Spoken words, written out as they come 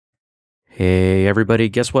Hey everybody,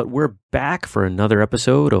 guess what? We're back for another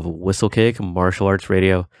episode of Whistlekick Martial Arts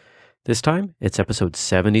Radio. This time, it's episode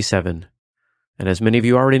 77. And as many of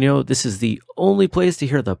you already know, this is the only place to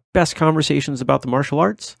hear the best conversations about the martial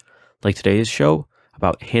arts, like today's show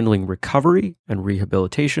about handling recovery and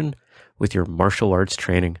rehabilitation with your martial arts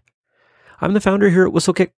training. I'm the founder here at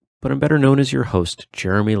Whistlekick, but I'm better known as your host,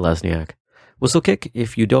 Jeremy Lesniak. Whistlekick,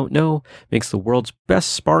 if you don't know, makes the world's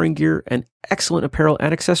best sparring gear and excellent apparel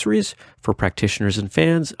and accessories for practitioners and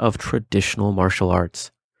fans of traditional martial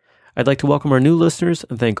arts. I'd like to welcome our new listeners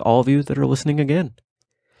and thank all of you that are listening again.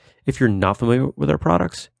 If you're not familiar with our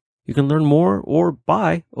products, you can learn more or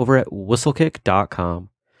buy over at whistlekick.com.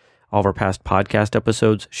 All of our past podcast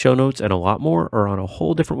episodes, show notes, and a lot more are on a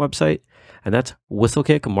whole different website, and that's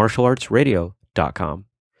whistlekickmartialartsradio.com.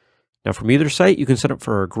 Now, from either site, you can sign up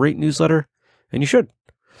for our great newsletter, and you should,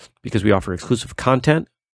 because we offer exclusive content,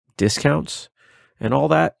 discounts, and all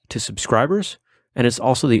that to subscribers. And it's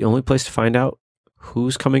also the only place to find out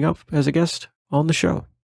who's coming up as a guest on the show.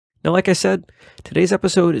 Now, like I said, today's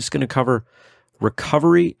episode is going to cover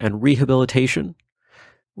recovery and rehabilitation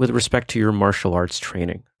with respect to your martial arts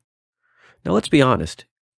training. Now, let's be honest.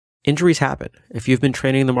 Injuries happen. If you've been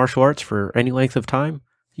training in the martial arts for any length of time,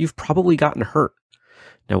 you've probably gotten hurt.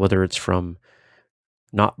 Now, whether it's from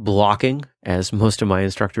not blocking, as most of my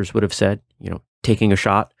instructors would have said, taking a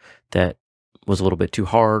shot that was a little bit too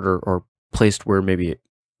hard or placed where maybe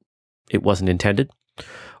it wasn't intended,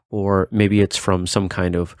 or maybe it's from some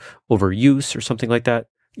kind of overuse or something like that,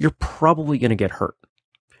 you're probably going to get hurt.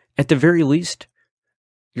 At the very least,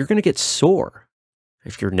 you're going to get sore.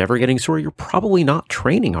 If you're never getting sore, you're probably not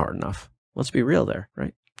training hard enough. Let's be real there,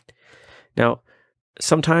 right? Now,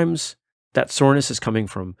 sometimes that soreness is coming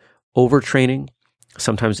from overtraining.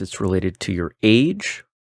 Sometimes it's related to your age.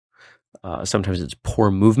 Sometimes it's poor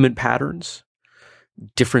movement patterns,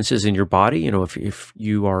 differences in your body. If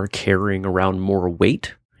you are carrying around more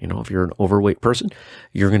weight, if you're an overweight person,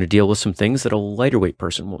 you're going to deal with some things that a lighter weight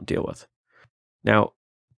person won't deal with. Now,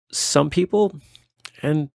 some people,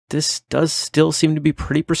 and this does still seem to be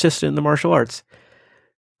pretty persistent in the martial arts,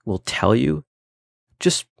 will tell you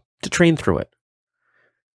just to train through it.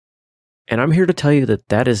 And I'm here to tell you that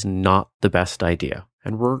that is not the best idea.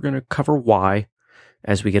 And we're going to cover why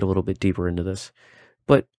as we get a little bit deeper into this.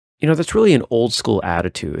 But, that's really an old school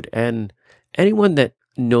attitude. And anyone that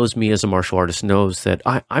knows me as a martial artist knows that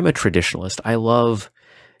I'm a traditionalist. I love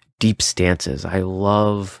deep stances. I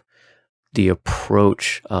love the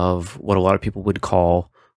approach of what a lot of people would call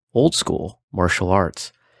old school martial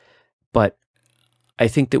arts. But I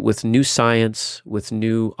think that with new science, with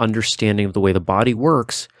new understanding of the way the body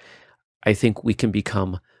works, I think we can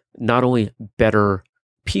become not only better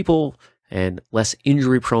people and less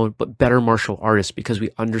injury prone, but better martial artists because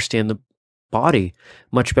we understand the body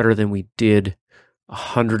much better than we did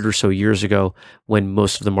 100 or so years ago when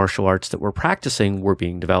most of the martial arts that we're practicing were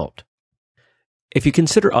being developed. If you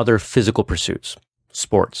consider other physical pursuits,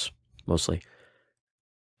 sports mostly,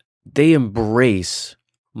 they embrace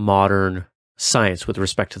modern science with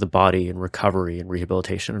respect to the body and recovery and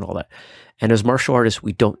rehabilitation and all that. And as martial artists,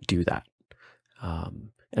 we don't do that.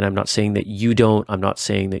 And I'm not saying that you don't. I'm not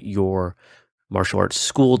saying that your martial arts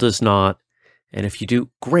school does not. And if you do,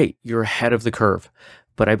 great, you're ahead of the curve.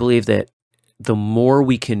 But I believe that the more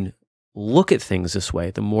we can look at things this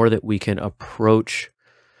way, the more that we can approach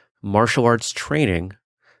martial arts training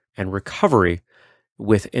and recovery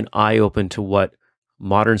with an eye open to what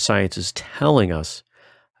modern science is telling us,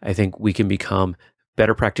 I think we can become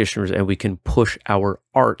better practitioners and we can push our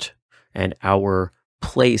art and our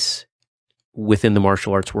place within the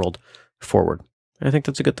martial arts world forward. And I think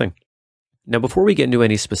that's a good thing. Now, before we get into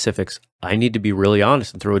any specifics, I need to be really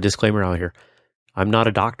honest and throw a disclaimer out here. I'm not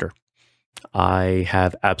a doctor. I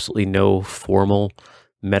have absolutely no formal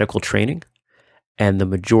medical training. And the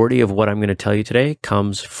majority of what I'm going to tell you today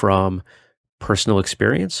comes from personal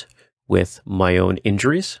experience with my own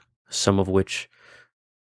injuries, some of which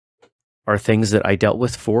are things that I dealt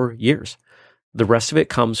with for years. The rest of it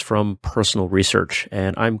comes from personal research,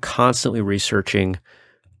 and I'm constantly researching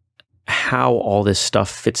how all this stuff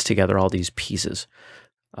fits together, all these pieces.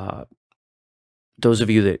 Those of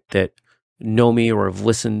you that know me or have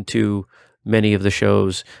listened to many of the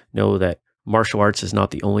shows know that martial arts is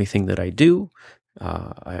not the only thing that I do.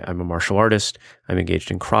 I'm a martial artist. I'm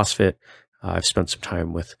engaged in CrossFit. I've spent some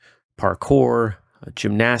time with parkour,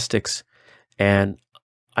 gymnastics, and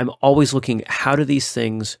I'm always looking at how do these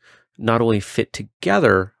things not only fit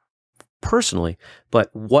together personally, but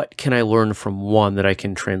what can I learn from one that I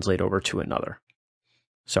can translate over to another?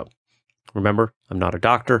 So remember, I'm not a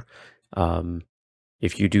doctor.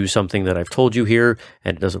 If you do something that I've told you here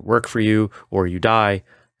and it doesn't work for you or you die,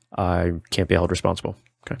 I can't be held responsible.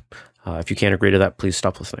 Okay. If you can't agree to that, please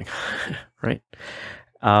stop listening. Right.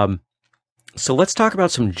 So let's talk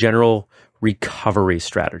about some general recovery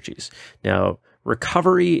strategies. Now,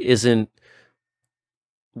 recovery isn't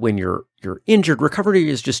when you're injured. Recovery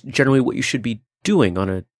is just generally what you should be doing on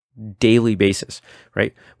a daily basis,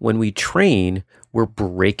 right? When we train, we're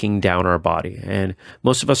breaking down our body. And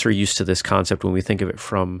most of us are used to this concept when we think of it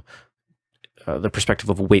from the perspective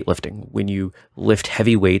of weightlifting. When you lift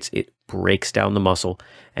heavy weights, it breaks down the muscle,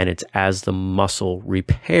 and it's as the muscle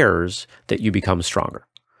repairs that you become stronger.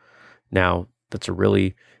 Now, that's a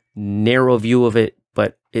really narrow view of it,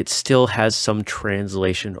 but it still has some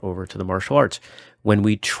translation over to the martial arts. When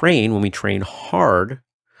we train hard,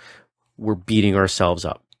 we're beating ourselves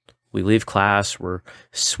up. We leave class, we're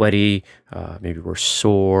sweaty, maybe we're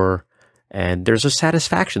sore, and there's a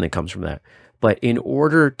satisfaction that comes from that. But in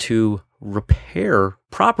order to repair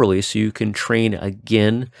properly so you can train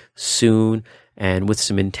again soon and with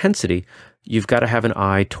some intensity, you've got to have an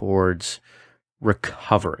eye towards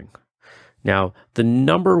recovering. Now, the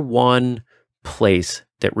number one place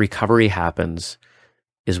that recovery happens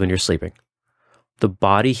is when you're sleeping. The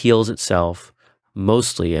body heals itself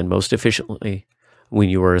mostly and most efficiently when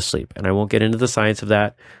you are asleep. And I won't get into the science of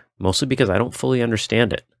that, mostly because I don't fully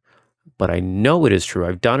understand it. But I know it is true.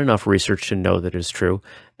 I've done enough research to know that it is true.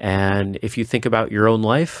 And if you think about your own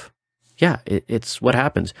life, yeah, it's what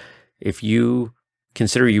happens. If you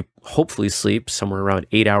consider you hopefully sleep somewhere around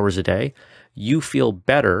 8 hours a day, you feel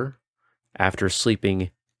better after sleeping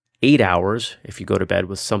 8 hours, if you go to bed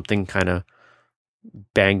with something kind of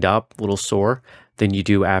banged up, a little sore, than you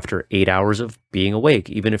do after 8 hours of being awake,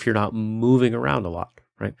 even if you're not moving around a lot,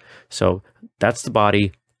 right? So that's the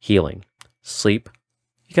body healing. Sleep,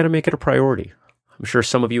 you got to make it a priority. I'm sure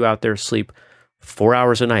some of you out there sleep 4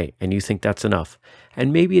 hours a night and you think that's enough.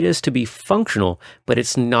 And maybe it is to be functional, but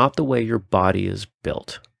it's not the way your body is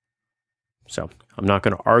built. So I'm not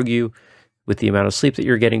going to argue with the amount of sleep that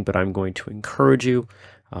you're getting, but I'm going to encourage you.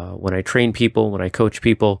 When I train people, when I coach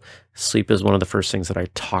people, sleep is one of the first things that I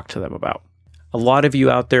talk to them about. A lot of you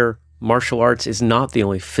out there, martial arts is not the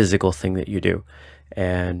only physical thing that you do.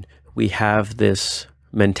 And we have this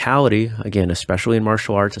mentality, again, especially in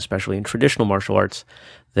martial arts, especially in traditional martial arts,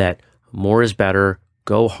 that more is better,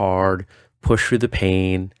 go hard, push through the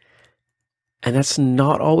pain. And that's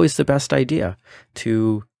not always the best idea.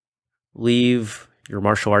 To leave your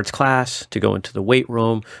martial arts class, to go into the weight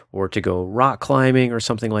room, or to go rock climbing or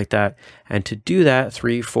something like that, and to do that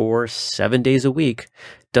 3, 4, 7 days a week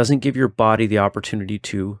doesn't give your body the opportunity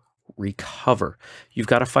to recover. You've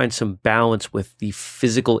got to find some balance with the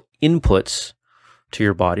physical inputs to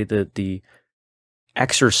your body, the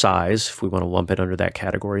exercise, if we want to lump it under that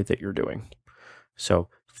category, that you're doing. So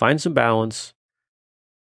find some balance,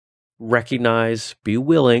 recognize, be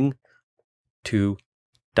willing to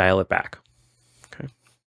dial it back. Okay.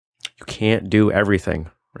 You can't do everything,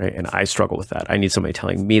 right? And I struggle with that. I need somebody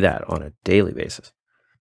telling me that on a daily basis.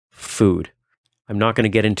 Food. I'm not going to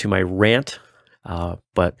get into my rant,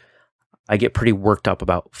 but I get pretty worked up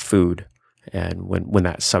about food. And when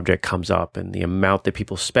that subject comes up, and the amount that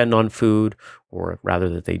people spend on food, or rather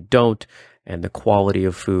that they don't, and the quality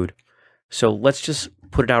of food. So let's just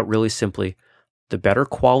put it out really simply. The better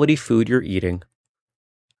quality food you're eating,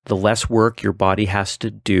 the less work your body has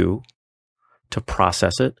to do to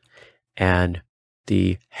process it, and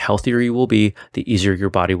the healthier you will be, the easier your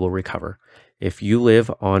body will recover. If you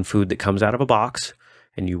live on food that comes out of a box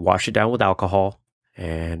and you wash it down with alcohol,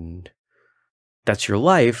 and that's your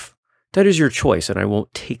life, that is your choice, and I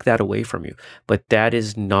won't take that away from you. But that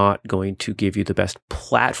is not going to give you the best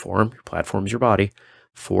platform, your platform is your body,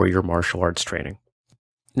 for your martial arts training.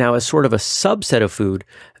 Now, as sort of a subset of food,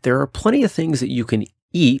 there are plenty of things that you can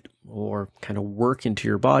eat or kind of work into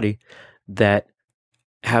your body that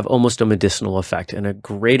have almost a medicinal effect. And a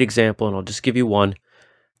great example, and I'll just give you one,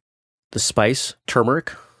 the spice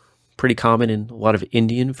turmeric, pretty common in a lot of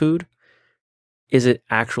Indian food, is an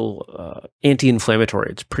actual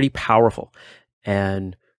anti-inflammatory. It's pretty powerful.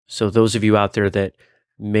 And so those of you out there that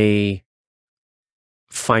may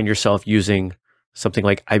find yourself using something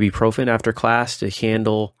like ibuprofen after class to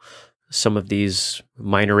handle some of these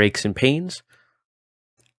minor aches and pains,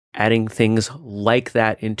 adding things like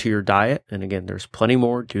that into your diet, and again, there's plenty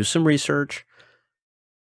more, do some research,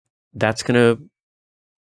 that's going to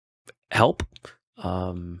help.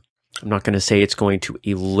 I'm not going to say it's going to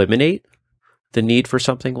eliminate the need for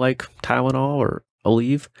something like Tylenol or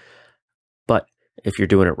Aleve, but if you're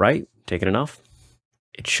doing it right, taking enough,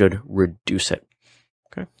 it should reduce it.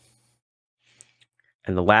 Okay.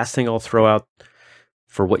 And the last thing I'll throw out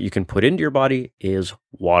for what you can put into your body is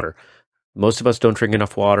water. Most of us don't drink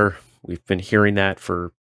enough water. We've been hearing that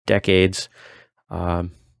for decades.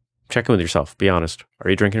 Check in with yourself. Be honest. Are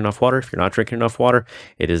you drinking enough water? If you're not drinking enough water,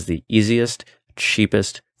 it is the easiest,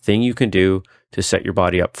 cheapest thing you can do to set your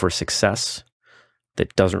body up for success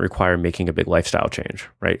that doesn't require making a big lifestyle change,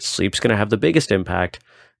 right? Sleep's going to have the biggest impact,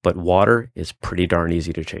 but water is pretty darn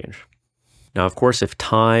easy to change. Now, of course, if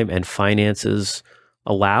time and finances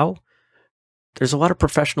allow, there's a lot of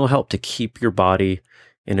professional help to keep your body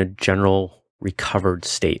in a general recovered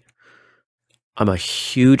state. I'm a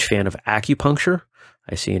huge fan of acupuncture.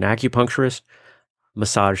 I see an acupuncturist.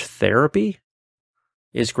 Massage therapy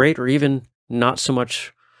is great, or even not so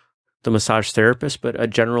much the massage therapist, but a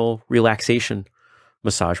general relaxation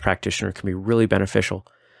massage practitioner can be really beneficial.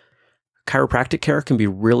 Chiropractic care can be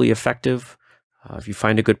really effective. If you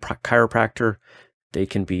find a good chiropractor, they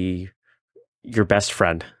can be your best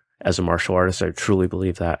friend as a martial artist. I truly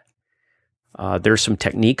believe that. There's some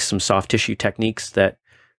techniques, some soft tissue techniques that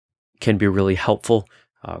can be really helpful.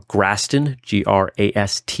 Graston,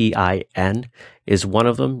 Grastin, is one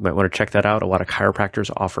of them. You might want to check that out. A lot of chiropractors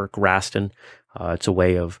offer Graston. It's a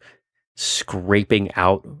way of scraping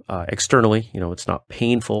out externally. It's not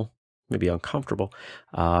painful, maybe uncomfortable,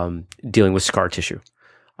 dealing with scar tissue.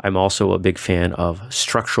 I'm also a big fan of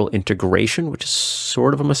structural integration, which is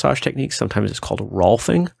sort of a massage technique. Sometimes it's called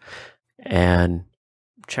Rolfing. And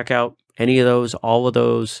check out any of those, all of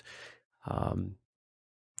those.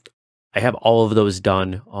 I have all of those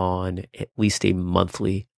done on at least a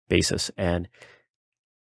monthly basis. And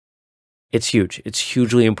it's huge. It's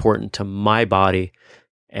hugely important to my body.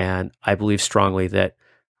 And I believe strongly that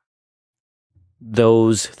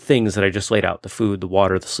those things that I just laid out, the food, the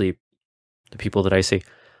water, the sleep, the people that I see,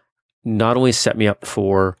 not only set me up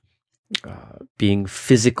for being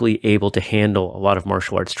physically able to handle a lot of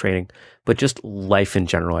martial arts training, but just life in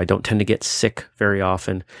general. I don't tend to get sick very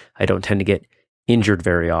often. I don't tend to get injured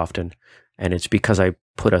very often. And it's because I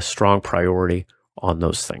put a strong priority on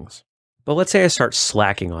those things. But let's say I start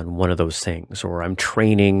slacking on one of those things, or I'm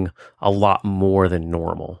training a lot more than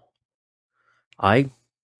normal. I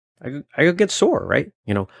get sore, right?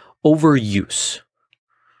 Overuse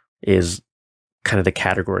is kind of the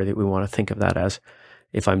category that we want to think of that as.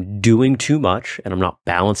 If I'm doing too much and I'm not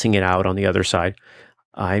balancing it out on the other side,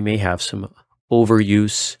 I may have some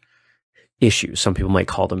overuse issues. Some people might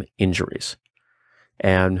call them injuries.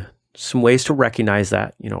 And some ways to recognize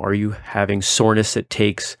that, are you having soreness that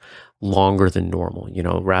takes longer than normal?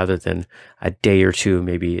 Rather than a day or two,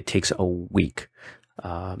 maybe it takes a week.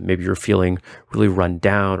 Maybe you're feeling really run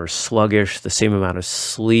down or sluggish. The same amount of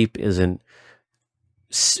sleep isn't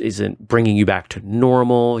bringing you back to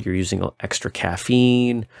normal. You're using extra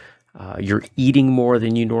caffeine. You're eating more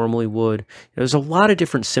than you normally would. There's a lot of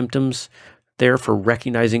different symptoms there for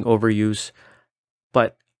recognizing overuse,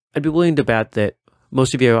 but I'd be willing to bet that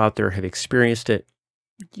most of you out there have experienced it.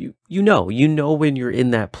 You know when you're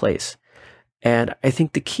in that place. And I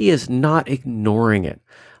think the key is not ignoring it.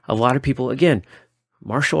 A lot of people, again,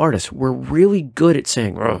 martial artists, we're really good at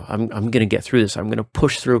saying, oh, I'm going to get through this. I'm going to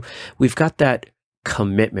push through. We've got that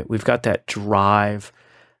commitment. We've got that drive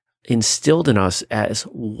instilled in us as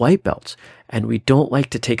white belts. And we don't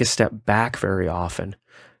like to take a step back very often.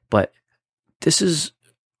 But this is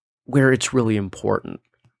where it's really important.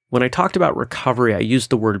 When I talked about recovery, I used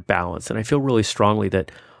the word balance, and I feel really strongly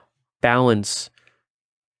that balance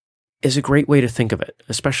is a great way to think of it,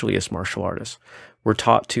 especially as martial artists. We're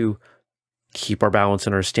taught to keep our balance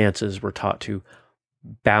in our stances. We're taught to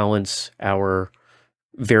balance our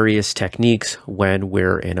various techniques when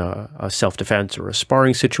we're in a self-defense or a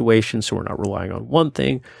sparring situation, so we're not relying on one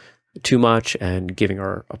thing too much and giving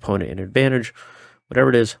our opponent an advantage. Whatever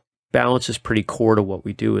it is, balance is pretty core to what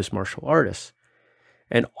we do as martial artists.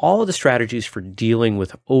 And all of the strategies for dealing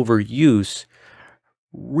with overuse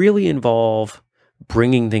really involve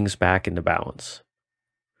bringing things back into balance.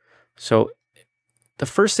 So the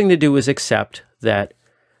first thing to do is accept that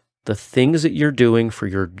the things that you're doing for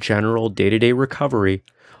your general day-to-day recovery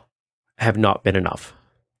have not been enough.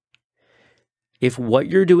 If what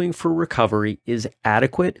you're doing for recovery is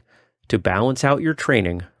adequate to balance out your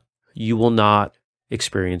training, you will not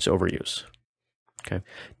experience overuse. Okay.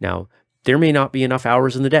 Now, there may not be enough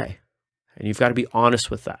hours in the day, and you've got to be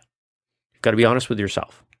honest with that. You've got to be honest with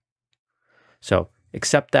yourself. So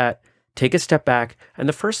accept that, take a step back, and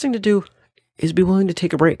the first thing to do is be willing to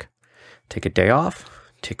take a break. Take a day off,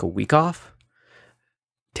 take a week off,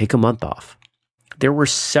 take a month off. There were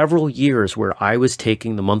several years where I was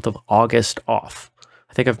taking the month of August off.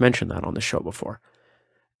 I think I've mentioned that on the show before.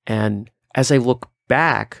 And as I look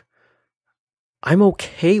back, I'm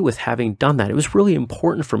okay with having done that. It was really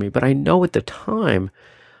important for me, but I know at the time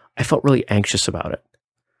I felt really anxious about it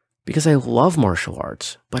because I love martial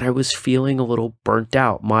arts, but I was feeling a little burnt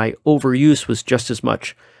out. My overuse was just as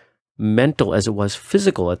much mental as it was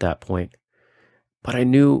physical at that point. But I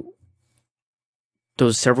knew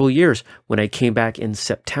those several years when I came back in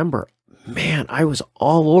September, man, I was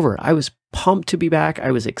all over it. I was pumped to be back.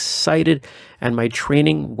 I was excited, and my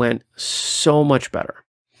training went so much better.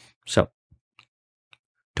 So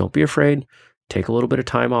don't be afraid. Take a little bit of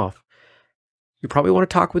time off. You probably want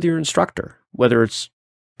to talk with your instructor, whether it's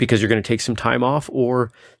because you're going to take some time off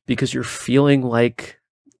or because you're feeling like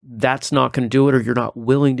that's not going to do it, or you're not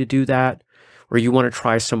willing to do that, or you want to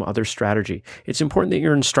try some other strategy. It's important that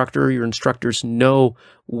your instructor or your instructors know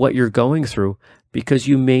what you're going through, because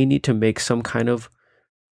you may need to make some kind of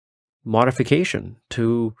modification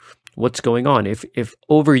to what's going on. If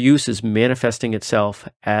overuse is manifesting itself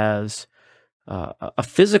as a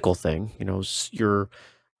physical thing, your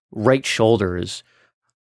right shoulder is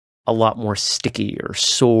a lot more sticky or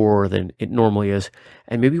sore than it normally is,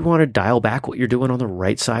 and maybe you want to dial back what you're doing on the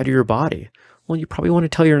right side of your body. Well, you probably want to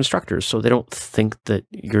tell your instructors so they don't think that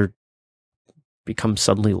you're become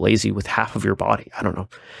suddenly lazy with half of your body. I don't know,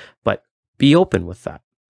 but be open with that.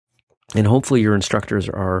 And hopefully your instructors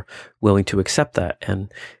are willing to accept that.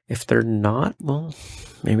 And if they're not, well,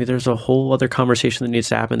 maybe there's a whole other conversation that needs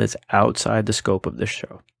to happen that's outside the scope of this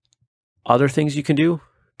show. Other things you can do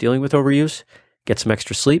dealing with overuse: get some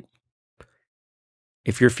extra sleep.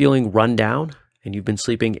 If you're feeling run down and you've been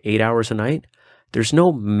sleeping 8 hours a night, there's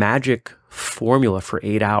no magic formula for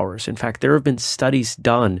 8 hours. In fact, there have been studies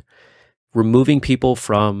done removing people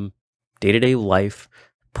from day-to-day life,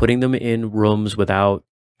 putting them in rooms without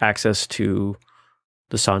access to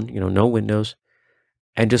the sun, no windows,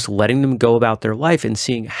 and just letting them go about their life and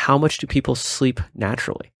seeing how much do people sleep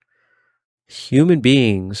naturally. Human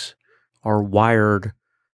beings are wired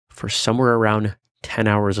for somewhere around 10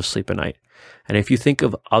 hours of sleep a night. And if you think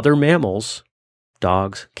of other mammals,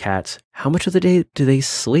 dogs, cats, how much of the day do they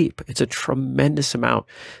sleep? It's a tremendous amount.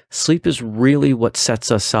 Sleep is really what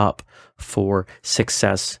sets us up for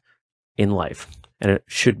success in life. And it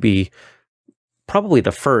should be probably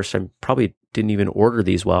the first. I probably didn't even order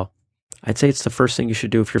these well. I'd say it's the first thing you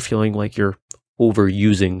should do if you're feeling like you're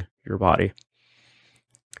overusing your body.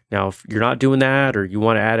 Now, if you're not doing that, or you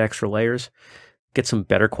want to add extra layers, get some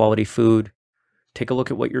better quality food. Take a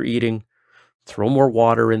look at what you're eating. Throw more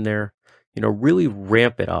water in there. Really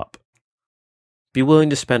ramp it up. Be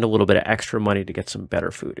willing to spend a little bit of extra money to get some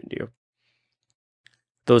better food into you.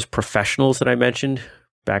 Those professionals that I mentioned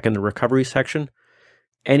back in the recovery section,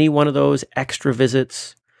 any one of those extra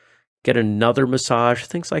visits, get another massage,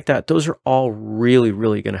 things like that, those are all really,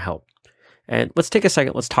 really going to help. And let's take a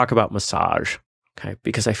second. Let's talk about massage, okay?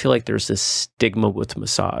 Because I feel like there's this stigma with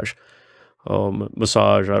massage.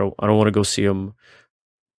 Massage, I don't want to go see a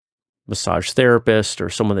massage therapist or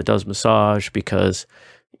someone that does massage because,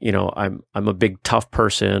 I'm a big tough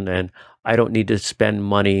person and I don't need to spend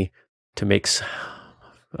money to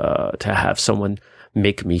to have someone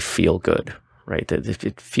make me feel good, right?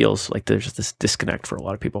 It feels like there's this disconnect for a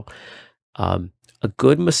lot of people. A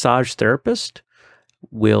good massage therapist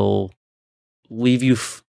will leave you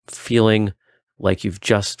feeling like you've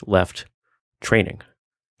just left training.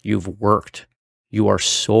 You've worked, you are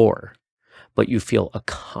sore, but you feel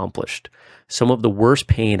accomplished. Some of the worst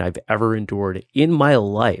pain I've ever endured in my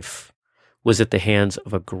life was at the hands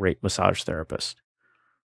of a great massage therapist.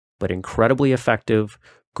 But incredibly effective.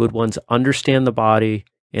 Good ones understand the body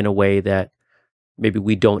in a way that maybe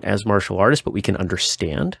we don't as martial artists, but we can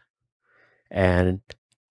understand. And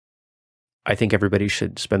I think everybody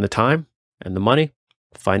should spend the time and the money,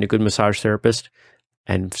 find a good massage therapist,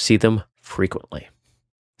 and see them frequently.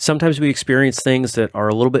 Sometimes we experience things that are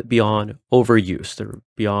a little bit beyond overuse. They're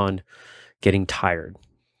beyond getting tired.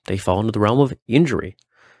 They fall into the realm of injury.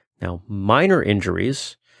 Now, minor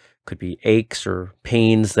injuries could be aches or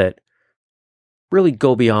pains that really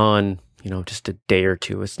go beyond, just a day or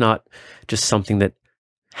two. It's not just something that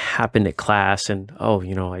happened at class and,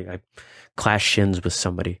 I clashed shins with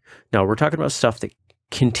somebody. No, we're talking about stuff that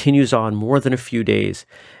continues on more than a few days,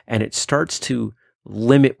 and it starts to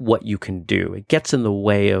limit what you can do. It gets in the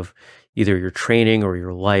way of either your training or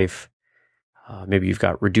your life. Maybe you've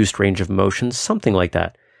got reduced range of motion, something like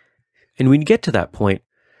that. And when you get to that point,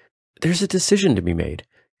 there's a decision to be made.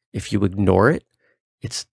 If you ignore it,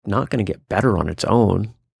 it's not going to get better on its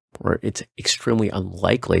own, or it's extremely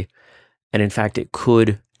unlikely. And in fact, it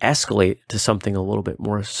could escalate to something a little bit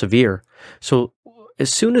more severe. So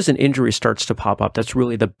as soon as an injury starts to pop up, that's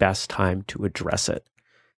really the best time to address it.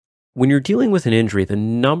 When you're dealing with an injury, the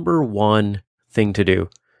number one thing to do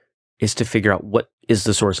is to figure out what is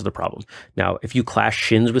the source of the problem. Now, if you clash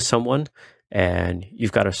shins with someone and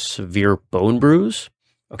you've got a severe bone bruise,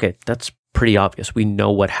 okay, that's pretty obvious. We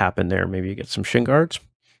know what happened there. Maybe you get some shin guards,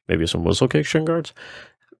 maybe some Whistlekick shin guards.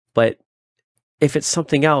 But if it's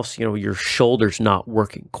something else, your shoulder's not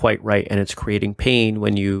working quite right and it's creating pain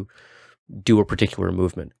when you do a particular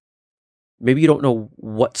movement. Maybe you don't know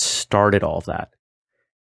what started all of that.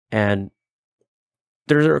 And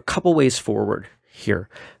there are a couple ways forward here.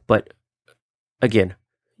 But again,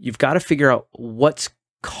 you've got to figure out what's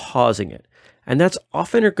causing it. And that's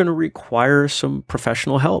often going to require some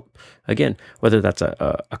professional help. Again, whether that's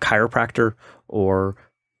a chiropractor or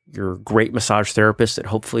your great massage therapist that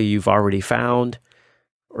hopefully you've already found,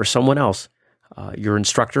 or someone else. Your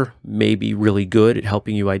instructor may be really good at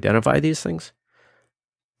helping you identify these things.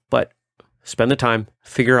 But spend the time,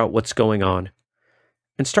 figure out what's going on,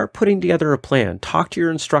 and start putting together a plan. Talk to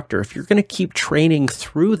your instructor. If you're going to keep training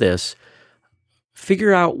through this,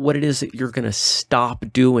 figure out what it is that you're going to stop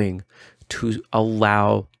doing to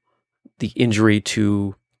allow the injury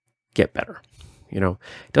to get better. It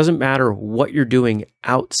doesn't matter what you're doing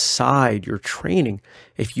outside your training.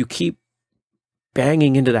 If you keep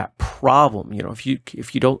banging into that problem, if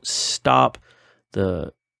you don't stop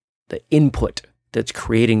the input that's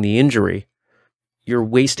creating the injury, you're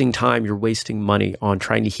wasting time, you're wasting money on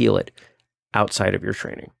trying to heal it outside of your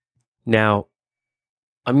training. Now,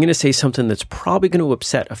 I'm going to say something that's probably going to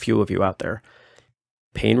upset a few of you out there.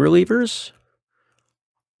 Pain relievers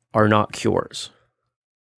are not cures.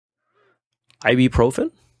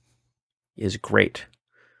 Ibuprofen is great.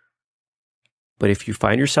 But if you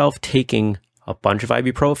find yourself taking a bunch of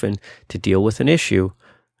ibuprofen to deal with an issue,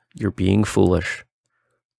 you're being foolish.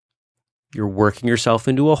 You're working yourself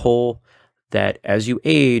into a hole that as you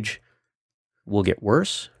age will get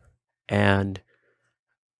worse and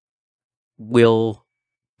will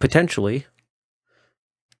potentially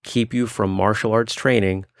keep you from martial arts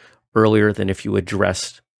training earlier than if you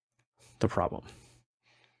addressed the problem.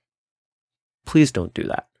 Please don't do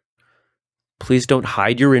that. Please don't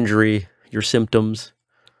hide your injury, your symptoms,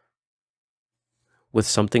 with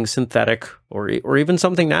something synthetic or even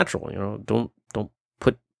something natural. Don't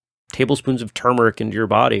put tablespoons of turmeric into your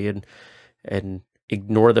body and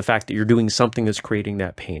ignore the fact that you're doing something that's creating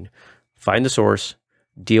that pain. Find the source,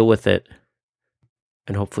 deal with it,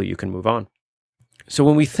 and hopefully you can move on. So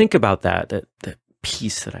when we think about that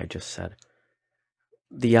piece that I just said,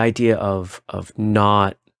 the idea of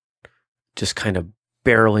not just kind of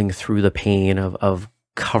barreling through the pain, of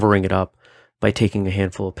covering it up by taking a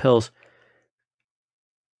handful of pills,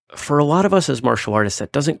 for a lot of us as martial artists,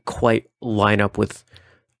 that doesn't quite line up with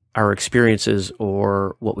our experiences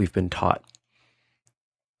or what we've been taught.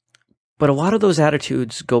 But a lot of those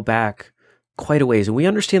attitudes go back quite a ways, and we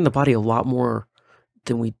understand the body a lot more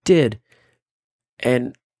than we did.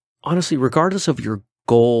 And honestly, regardless of your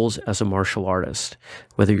goals as a martial artist,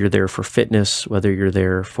 whether you're there for fitness, whether you're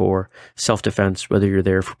there for self-defense, whether you're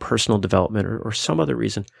there for personal development or some other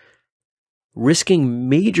reason, risking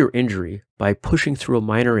major injury by pushing through a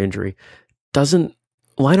minor injury doesn't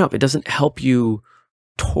line up. It doesn't help you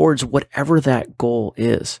towards whatever that goal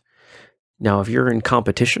is. Now, if you're in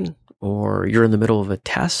competition or you're in the middle of a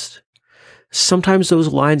test, sometimes those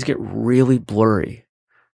lines get really blurry.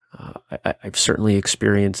 I've certainly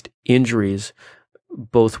experienced injuries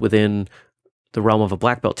both within the realm of a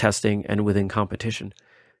black belt testing and within competition.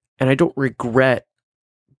 And I don't regret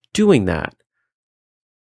doing that.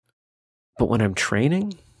 But when I'm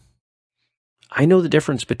training, I know the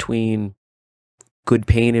difference between good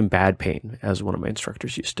pain and bad pain, as one of my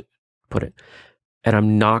instructors used to put it. And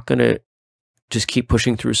I'm not going to just keep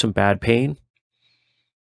pushing through some bad pain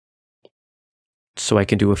so I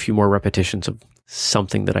can do a few more repetitions of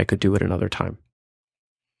something that I could do at another time.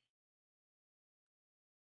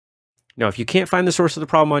 Now, if you can't find the source of the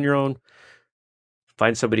problem on your own,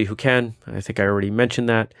 find somebody who can. I think I already mentioned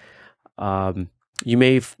that. You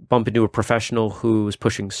may bump into a professional who is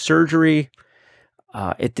pushing surgery.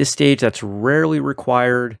 At this stage, that's rarely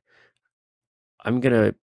required. I'm going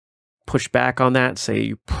to push back on that and say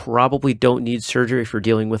you probably don't need surgery if you're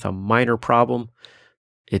dealing with a minor problem.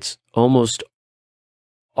 It's almost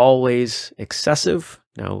always excessive.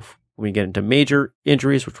 Now, when we get into major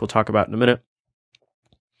injuries, which we'll talk about in a minute,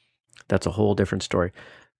 that's a whole different story.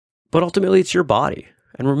 But ultimately, it's your body.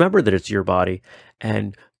 And remember that it's your body.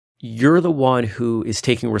 And you're the one who is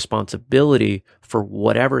taking responsibility for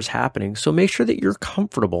whatever's happening. So make sure that you're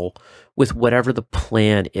comfortable with whatever the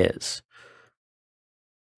plan is.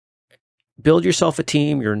 Build yourself a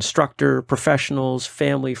team, your instructor, professionals,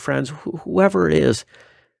 family, friends, whoever it is,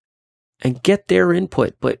 and get their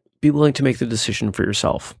input. But be willing to make the decision for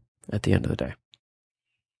yourself at the end of the day.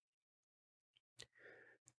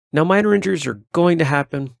 Now, minor injuries are going to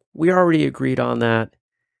happen. We already agreed on that.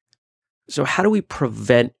 So how do we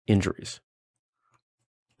prevent injuries?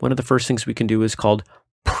 One of the first things we can do is called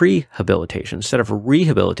prehabilitation. Instead of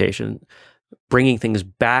rehabilitation, bringing things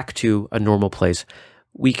back to a normal place,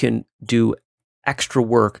 we can do extra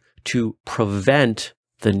work to prevent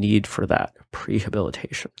the need for that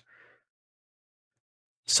prehabilitation.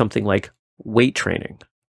 Something like weight training.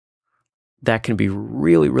 That can be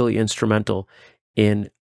really, really instrumental in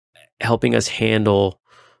helping us handle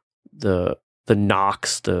the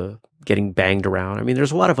knocks, the getting banged around. I mean,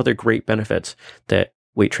 there's a lot of other great benefits that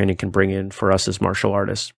weight training can bring in for us as martial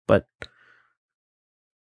artists, but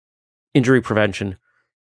injury prevention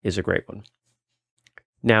is a great one.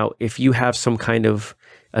 Now, if you have some kind of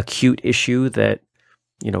acute issue that,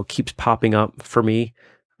 keeps popping up for me,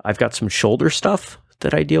 I've got some shoulder stuff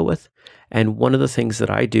that I deal with. And one of the things that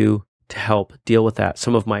I do to help deal with that,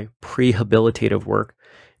 some of my prehabilitative work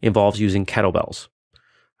involves using kettlebells.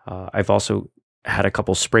 I've also had a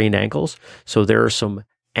couple sprained ankles. So there are some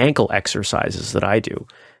ankle exercises that I do.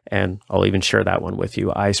 And I'll even share that one with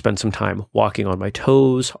you. I spend some time walking on my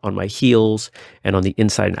toes, on my heels, and on the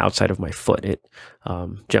inside and outside of my foot. It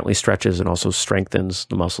gently stretches and also strengthens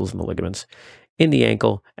the muscles and the ligaments in the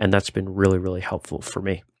ankle. And that's been really, really helpful for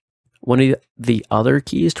me. One of the other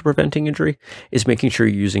keys to preventing injury is making sure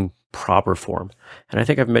you're using proper form. And I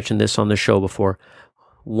think I've mentioned this on the show before.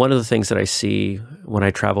 One of the things that I see when I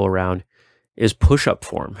travel around is push-up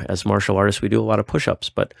form. As martial artists, we do a lot of push-ups,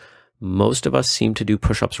 but most of us seem to do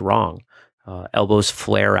push-ups wrong. Elbows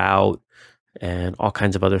flare out and all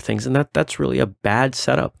kinds of other things. And that's really a bad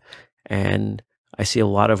setup. And I see a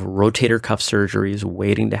lot of rotator cuff surgeries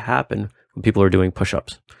waiting to happen when people are doing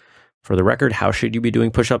push-ups. For the record, how should you be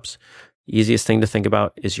doing push-ups? The easiest thing to think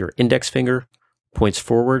about is your index finger points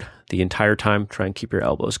forward the entire time. Try and keep your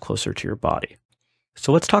elbows closer to your body.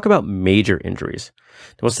 So let's talk about major injuries.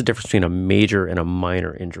 Now, what's the difference between a major and a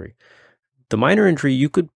minor injury? The minor injury, you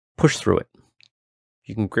could push through it.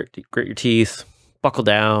 You can grit your teeth, buckle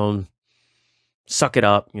down, suck it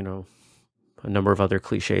up, a number of other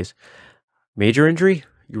cliches. Major injury,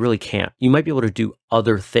 you really can't. You might be able to do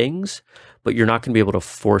other things, but you're not going to be able to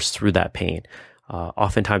force through that pain.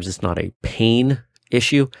 Oftentimes, it's not a pain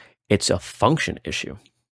issue. It's a function issue.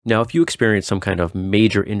 Now, if you experience some kind of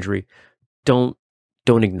major injury, don't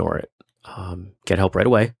ignore it. Get help right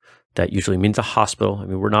away. That usually means a hospital. I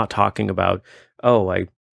mean, we're not talking about, I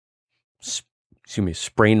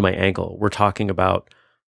sprained my ankle. We're talking about,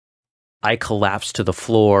 I collapsed to the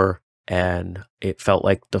floor and it felt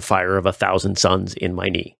like the fire of 1,000 suns in my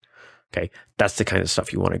knee. Okay. That's the kind of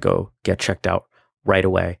stuff you want to go get checked out right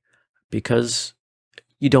away because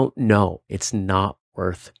you don't know. It's not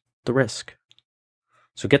worth the risk.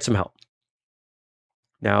 So get some help.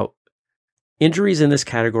 Now, injuries in this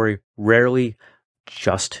category rarely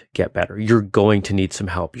just get better. You're going to need some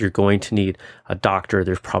help. You're going to need a doctor.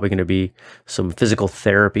 There's probably going to be some physical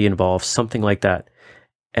therapy involved, something like that.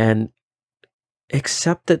 And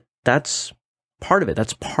accept that that's part of it.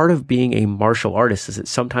 That's part of being a martial artist, is that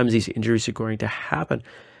sometimes these injuries are going to happen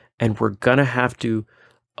and we're going to have to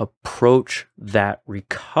approach that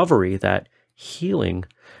recovery, that healing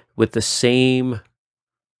with the same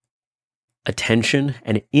attention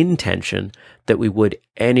and intention that we would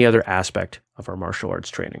any other aspect of our martial arts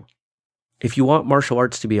training. If you want martial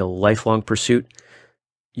arts to be a lifelong pursuit,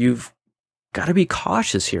 you've got to be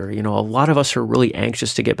cautious here. A lot of us are really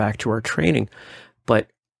anxious to get back to our training, but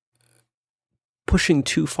pushing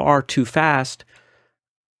too far, too fast,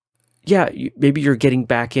 maybe you're getting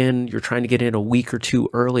back in, you're trying to get in a week or two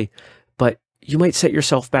early, but you might set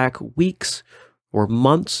yourself back weeks or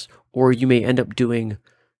months, or you may end up doing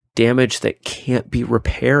damage that can't be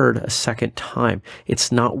repaired a second time.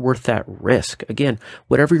 It's not worth that risk. Again,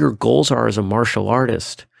 whatever your goals are as a martial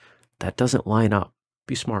artist, that doesn't line up.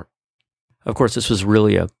 Be smart. Of course, this was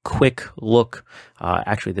really a quick look.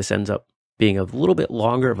 Actually, this ends up being a little bit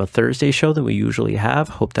longer of a Thursday show than we usually have.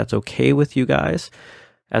 Hope that's okay with you guys.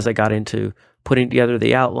 As I got into putting together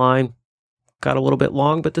the outline, got a little bit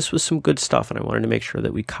long, but this was some good stuff, and I wanted to make sure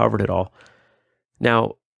that we covered it all.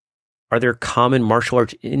 Now, are there common martial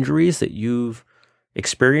arts injuries that you've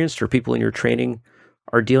experienced or people in your training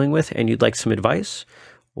are dealing with and you'd like some advice?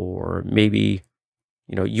 Or maybe,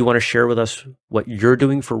 you want to share with us what you're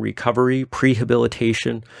doing for recovery,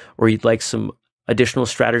 prehabilitation, or you'd like some additional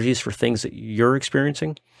strategies for things that you're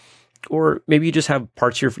experiencing? Or maybe you just have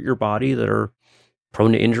parts of your body that are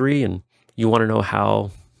prone to injury and you want to know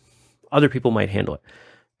how other people might handle it.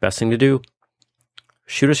 Best thing to do,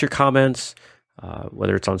 shoot us your comments.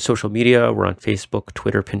 whether it's on social media. We're on Facebook,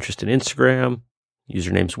 Twitter, Pinterest, and Instagram.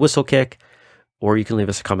 Username's Whistlekick. Or you can leave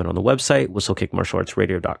us a comment on the website,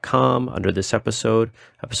 whistlekickmartialartsradio.com, under this episode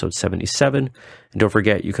 77. And don't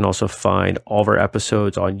forget, you can also find all of our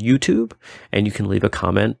episodes on YouTube, and you can leave a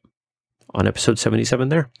comment on episode 77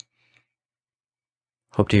 there.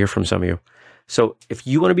 Hope to hear from some of you. So if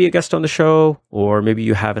you want to be a guest on the show, or maybe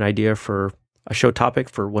you have an idea for a show topic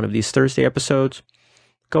for one of these Thursday episodes,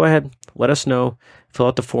 go ahead, let us know. Fill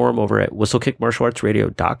out the form over at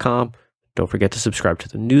whistlekickmartialartsradio.com. Don't forget to subscribe to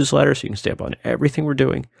the newsletter so you can stay up on everything we're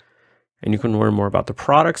doing. And you can learn more about the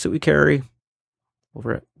products that we carry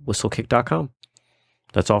over at whistlekick.com.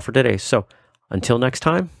 That's all for today. So until next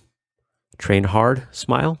time, train hard,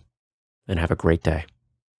 smile, and have a great day.